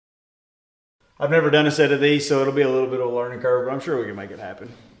I've never done a set of these, so it'll be a little bit of a learning curve, but I'm sure we can make it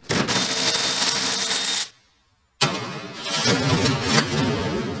happen.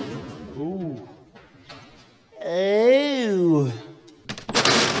 Ooh. Oh.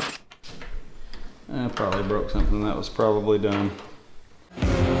 I probably broke something. That was probably done.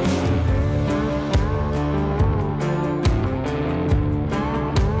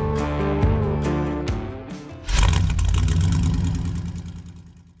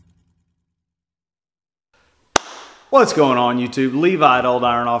 What's going on YouTube? Levi at Old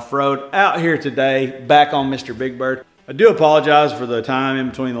Iron Off-Road out here today, back on Mr. Big Bird. I do apologize for the time in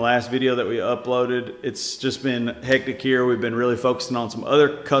between the last video that we uploaded. It's just been hectic here. We've been really focusing on some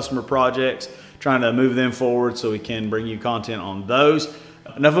other customer projects, trying to move them forward so we can bring you content on those.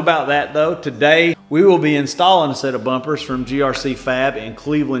 Enough about that though. Today we will be installing a set of bumpers from GRC Fab in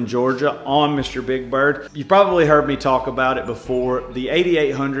Cleveland, Georgia on Mr. Big Bird. You've probably heard me talk about it before. The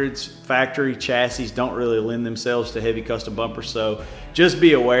 8800s factory chassis don't really lend themselves to heavy custom bumpers, so just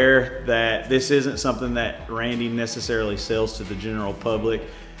be aware that this isn't something that Randy necessarily sells to the general public,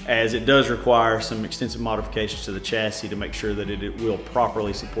 as it does require some extensive modifications to the chassis to make sure that it will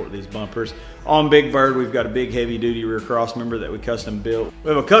properly support these bumpers. On Big Bird, we've got a big heavy duty rear cross member that we custom built. We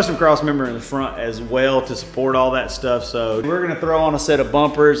have a custom cross member in the front as well to support all that stuff. So we're gonna throw on a set of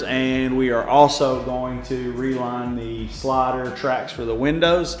bumpers, and we are also going to reline the slider tracks for the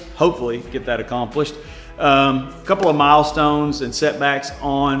windows. Hopefully get that accomplished. A couple of milestones and setbacks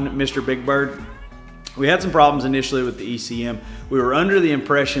on Mr. Big Bird. We had some problems initially with the ECM. We were under the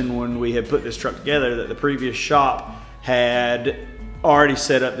impression when we had put this truck together that the previous shop had already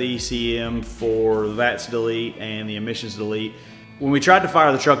set up the ECM for the VATS delete and the emissions delete. When we tried to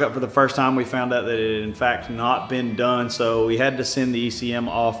fire the truck up for the first time, we found out that it had in fact not been done, so we had to send the ECM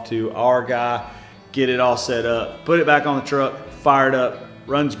off to our guy, get it all set up, put it back on the truck, fire it up,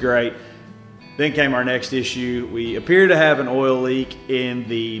 runs great. Then came our next issue. We appear to have an oil leak in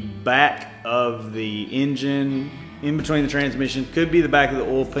the back of the engine, in between the transmission. Could be the back of the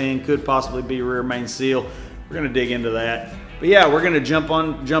oil pan, could possibly be rear main seal. We're gonna dig into that. But yeah, we're gonna jump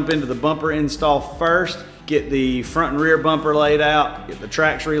into the bumper install first, get the front and rear bumper laid out, get the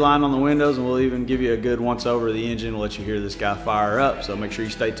tracks relined on the windows, and we'll even give you a good once over of the engine. We'll let you hear this guy fire up, so make sure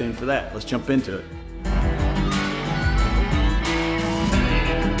you stay tuned for that. Let's jump into it.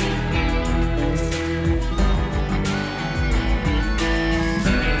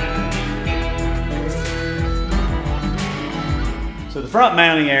 So the front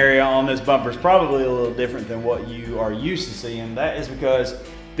mounting area on this bumper is probably a little different than what you are used to seeing. That is because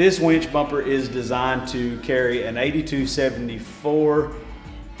this winch bumper is designed to carry an 8274.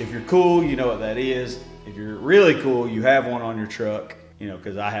 If you're cool, you know what that is. If you're really cool, you have one on your truck, you know,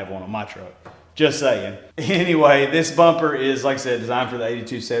 because I have one on my truck. Just saying. Anyway, this bumper is, like I said, designed for the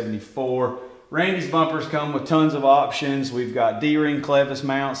 8274. Randy's bumpers come with tons of options. We've got D-ring clevis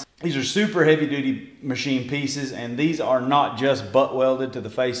mounts. These are super heavy duty machine pieces, and these are not just butt welded to the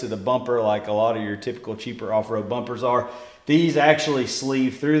face of the bumper like a lot of your typical cheaper off-road bumpers are. These actually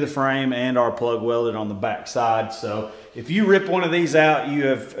sleeve through the frame and are plug welded on the back side. So if you rip one of these out, you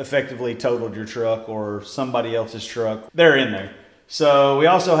have effectively totaled your truck or somebody else's truck. They're in there. So we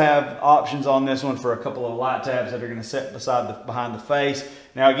also have options on this one for a couple of light tabs that are going to sit behind the face.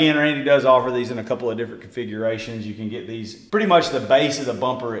 Now again, Randy does offer these in a couple of different configurations. You can get these, pretty much the base of the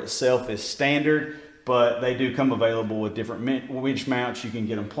bumper itself is standard, but they do come available with different winch mounts. You can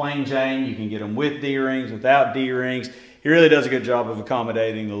get them plain Jane, you can get them with D-rings, without D-rings. He really does a good job of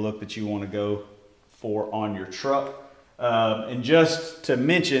accommodating the look that you want to go for on your truck. And just to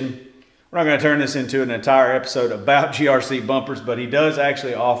mention, we're not going to turn this into an entire episode about GRC bumpers, but he does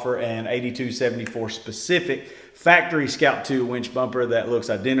actually offer an 8274 specific factory Scout 2 winch bumper that looks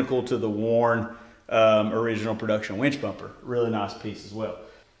identical to the worn original production winch bumper. Really nice piece as well.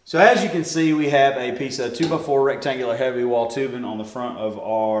 So as you can see, we have a piece of 2x4 rectangular heavy wall tubing on the front of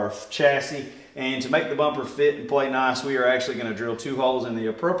our chassis. And to make the bumper fit and play nice, we are actually going to drill 2 holes in the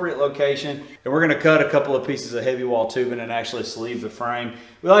appropriate location, and we're going to cut a couple of pieces of heavy wall tubing and actually sleeve the frame.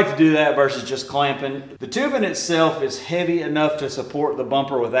 We like to do that versus just clamping. The tubing itself is heavy enough to support the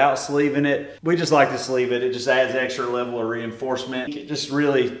bumper without sleeving it. We just like to sleeve it. It just adds extra level of reinforcement. It just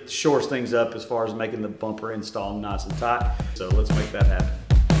really shores things up as far as making the bumper install nice and tight. So let's make that happen.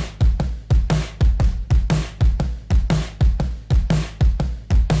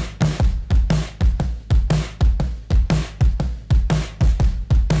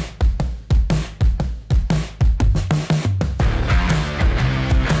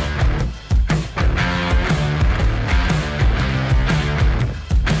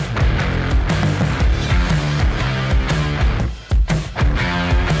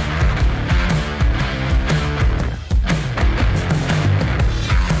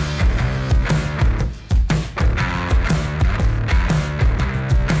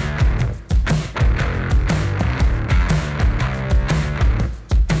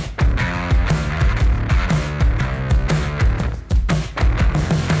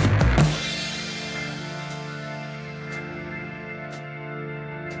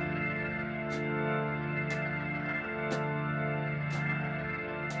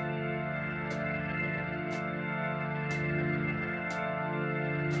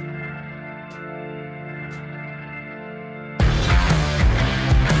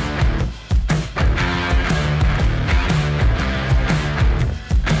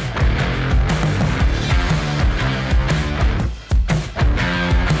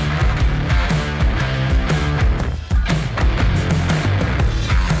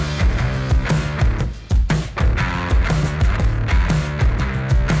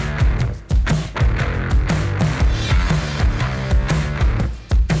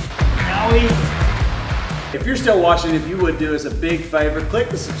 still watching, if you would do us a big favor, click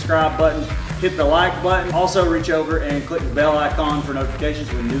the subscribe button, hit the like button. Also reach over and click the bell icon for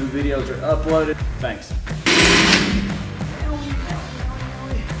notifications when new videos are uploaded. Thanks.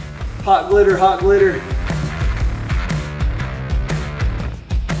 Hot glitter, hot glitter.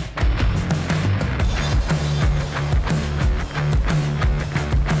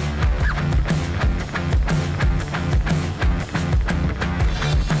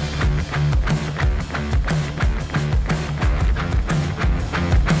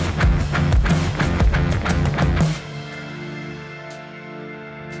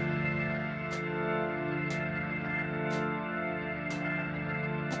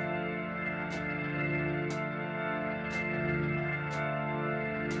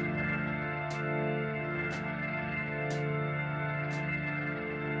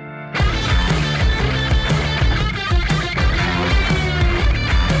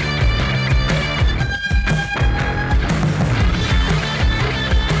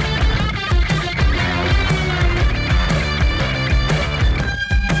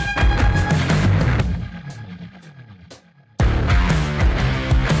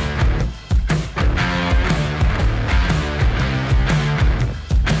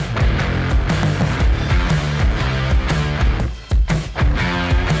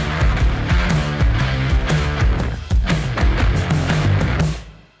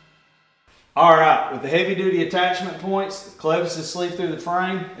 All right, with the heavy duty attachment points, the clevises sleeve through the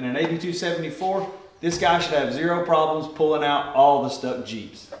frame, and an 8274, this guy should have zero problems pulling out all the stuck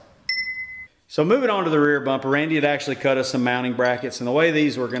Jeeps. So moving on to the rear bumper, Randy had actually cut us some mounting brackets, and the way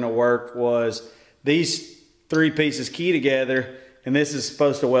these were gonna work was these three pieces key together, and this is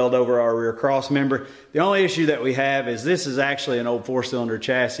supposed to weld over our rear cross member. The only issue that we have is this is actually an old 4-cylinder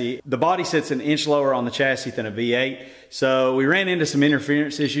chassis. The body sits an inch lower on the chassis than a V8. So we ran into some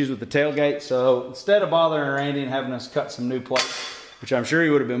interference issues with the tailgate. So instead of bothering Randy and having us cut some new plates, which I'm sure he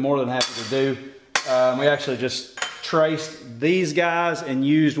would have been more than happy to do, we actually just traced these guys and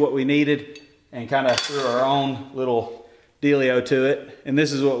used what we needed and kind of threw our own little dealio to it. And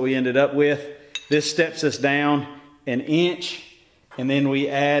this is what we ended up with. This steps us down an inch. And then we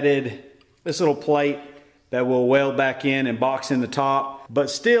added this little plate that will weld back in and box in the top, but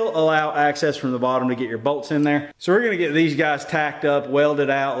still allow access from the bottom to get your bolts in there. So we're gonna get these guys tacked up, welded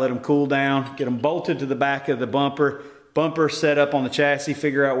out, let them cool down, get them bolted to the back of the bumper set up on the chassis,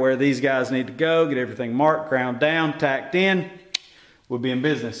 figure out where these guys need to go, get everything marked, ground down, tacked in. We'll be in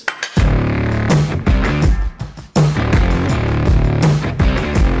business.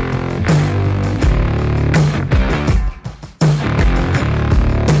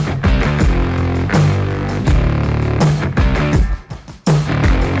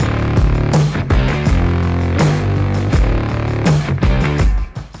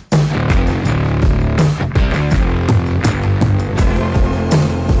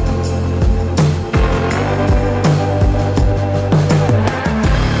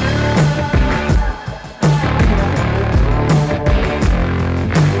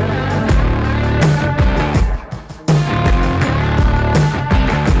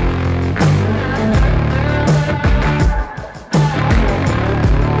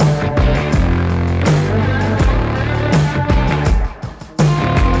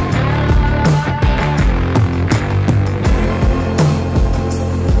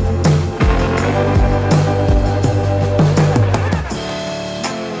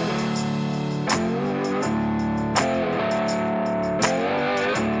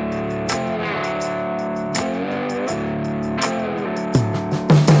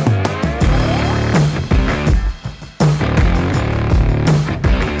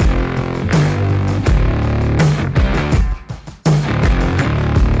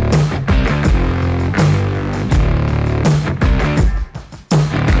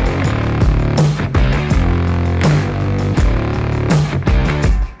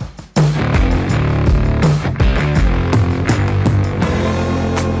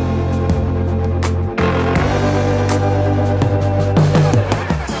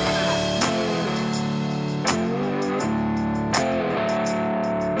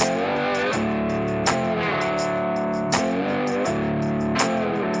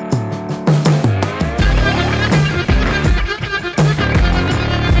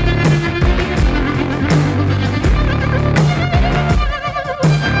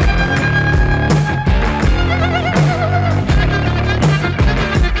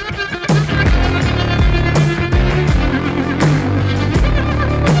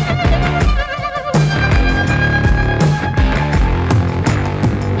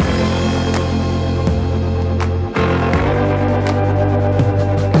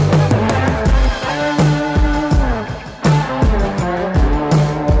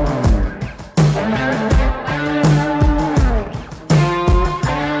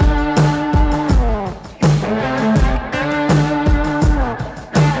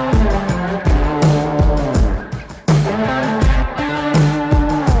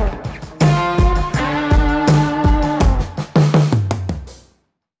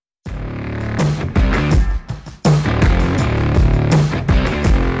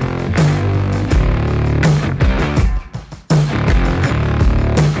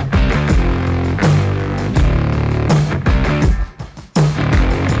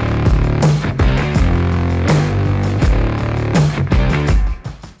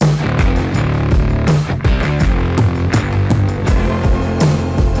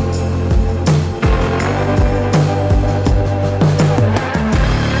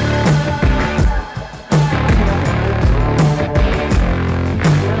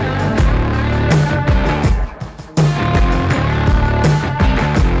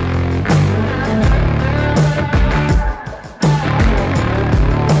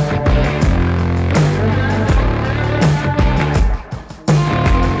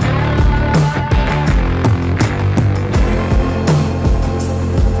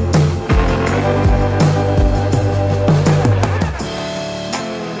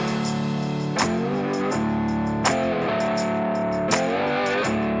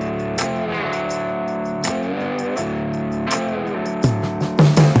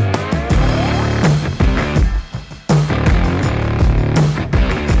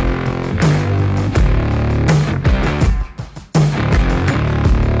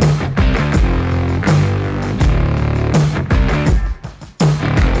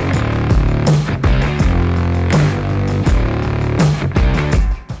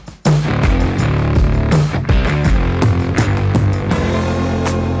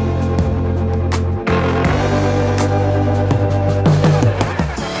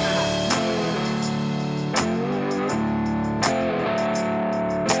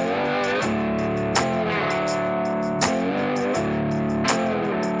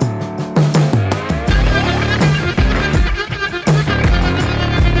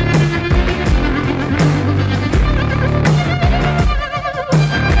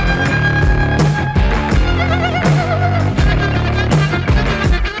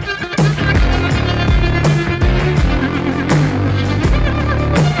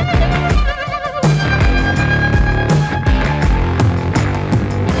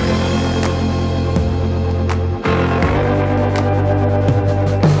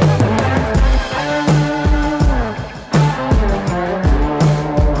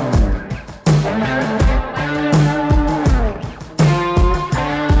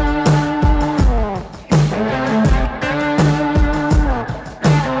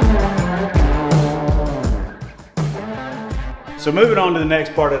 So moving on to the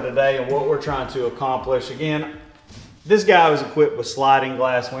next part of today and what we're trying to accomplish. Again, this guy was equipped with sliding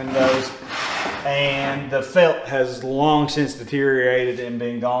glass windows, and the felt has long since deteriorated and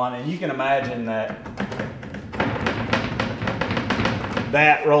been gone. And you can imagine that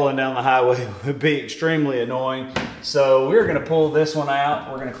rolling down the highway would be extremely annoying. So we're gonna pull this one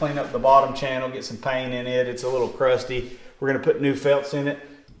out. We're gonna clean up the bottom channel, get some paint in it. It's a little crusty. We're gonna put new felts in it.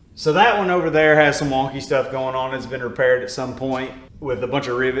 So that one over there has some wonky stuff going on. It's been repaired at some point with a bunch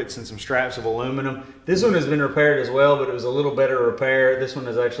of rivets and some straps of aluminum. This one has been repaired as well, but it was a little better repair. This one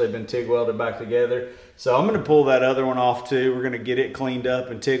has actually been TIG welded back together. So I'm gonna pull that other one off too. We're gonna get it cleaned up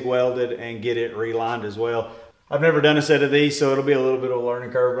and TIG welded and get it relined as well. I've never done a set of these, so it'll be a little bit of a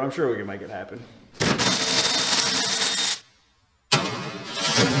learning curve, but I'm sure we can make it happen.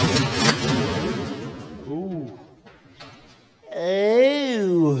 Ooh.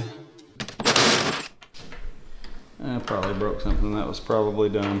 Ew. I probably broke something that was probably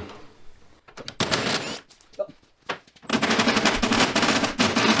done.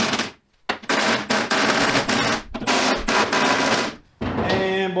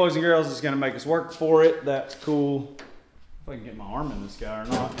 And boys and girls, it's gonna make us work for it. That's cool. If I can get my arm in this guy or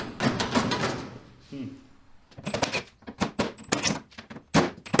not.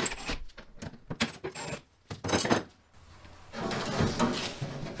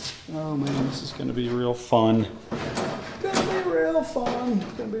 Oh man, this is gonna be real fun. It's gonna be real fun.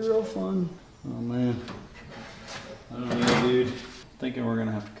 It's gonna be real fun. Oh man. I don't know, dude. Thinking we're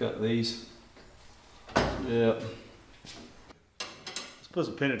gonna have to cut these. Yep. Let's put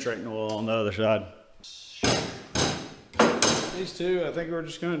some penetrating oil on the other side. These two, I think we're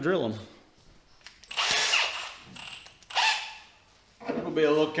just gonna drill them. We'll be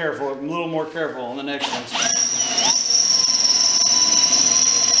a little more careful on the next ones.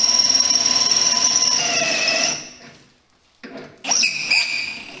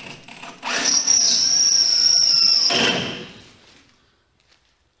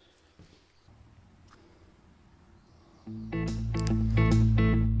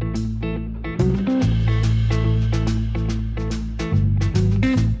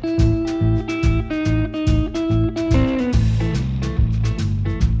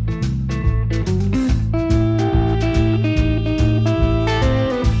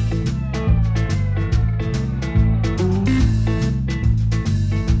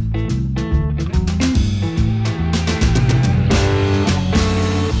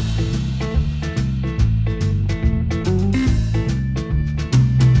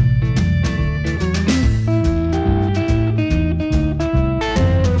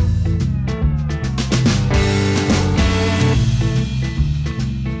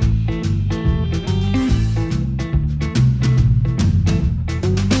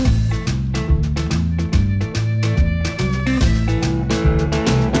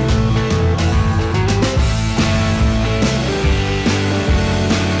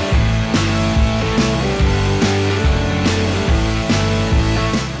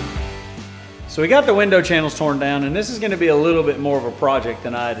 So we got the window channels torn down, and this is gonna be a little bit more of a project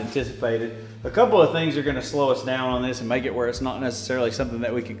than I had anticipated. A couple of things are gonna slow us down on this and make it where it's not necessarily something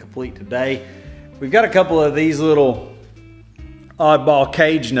that we can complete today. We've got a couple of these little oddball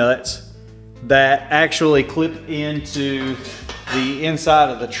cage nuts that actually clip into the inside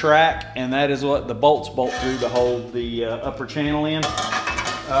of the track, and that is what the bolts bolt through to hold the upper channel in.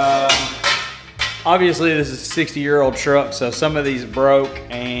 Obviously this is a 60-year-old truck, so some of these broke,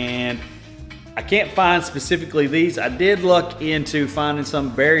 and I can't find specifically these. I did look into finding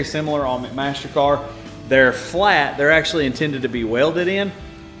some very similar on McMaster-Carr. They're flat, they're actually intended to be welded in,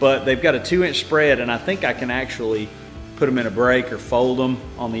 but they've got a 2-inch spread, and I think I can actually put them in a break or fold them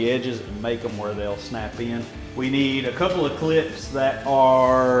on the edges and make them where they'll snap in. We need a couple of clips that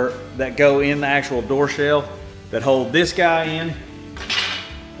go in the actual door shell that hold this guy in,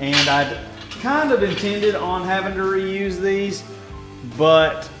 and I'd kind of intended on having to reuse these,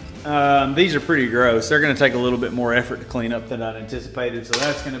 but these are pretty gross. They're gonna take a little bit more effort to clean up than I'd anticipated, so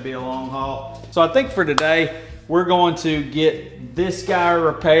that's gonna be a long haul. So I think for today, we're going to get this guy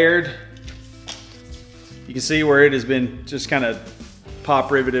repaired. You can see where it has been just kind of pop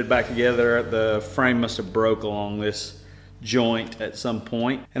riveted back together. The frame must have broke along this joint at some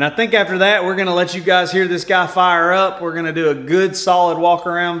point. And I think after that, we're gonna let you guys hear this guy fire up. We're gonna do a good solid walk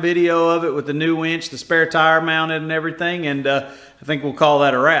around video of it with the new winch, the spare tire mounted and everything, and I think we'll call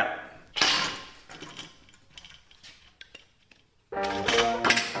that a wrap.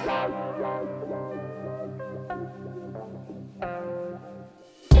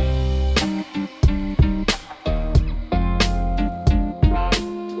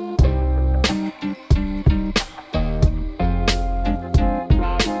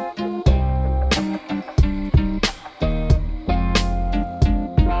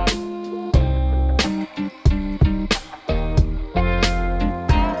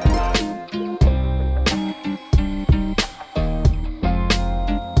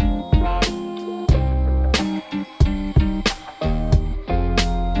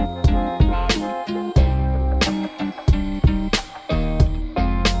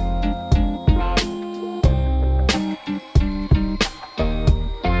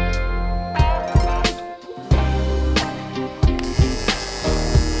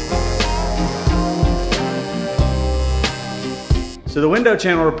 So the window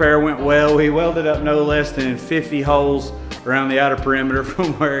channel repair went well. We welded up no less than 50 holes around the outer perimeter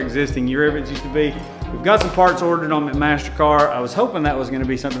from where existing rivets used to be. We've got some parts ordered on MasterCar. I was hoping that was gonna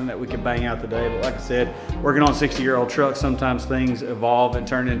be something that we could bang out today, but like I said, working on 60-year-old trucks, sometimes things evolve and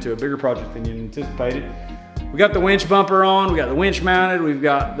turn into a bigger project than you anticipated. We got the winch bumper on, we got the winch mounted, we've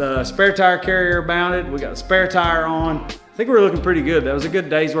got the spare tire carrier mounted, we got the spare tire on. I think we're looking pretty good. That was a good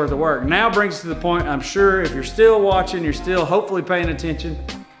day's worth of work. Now brings us to the point, I'm sure if you're still watching, you're still hopefully paying attention,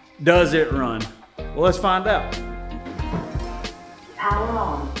 does it run? Well, let's find out. Power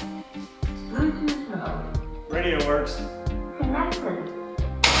on. Bluetooth mode. Radio works. Connected.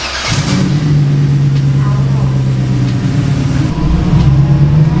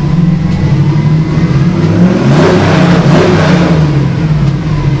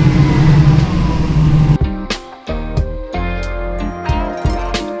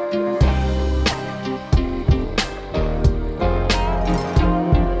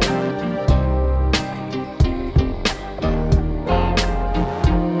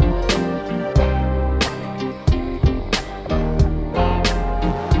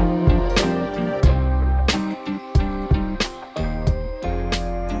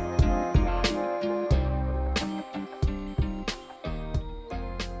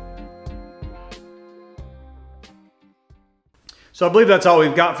 So I believe that's all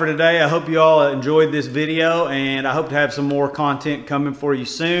we've got for today. I hope you all enjoyed this video, and I hope to have some more content coming for you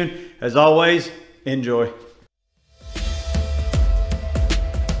soon. As always, enjoy.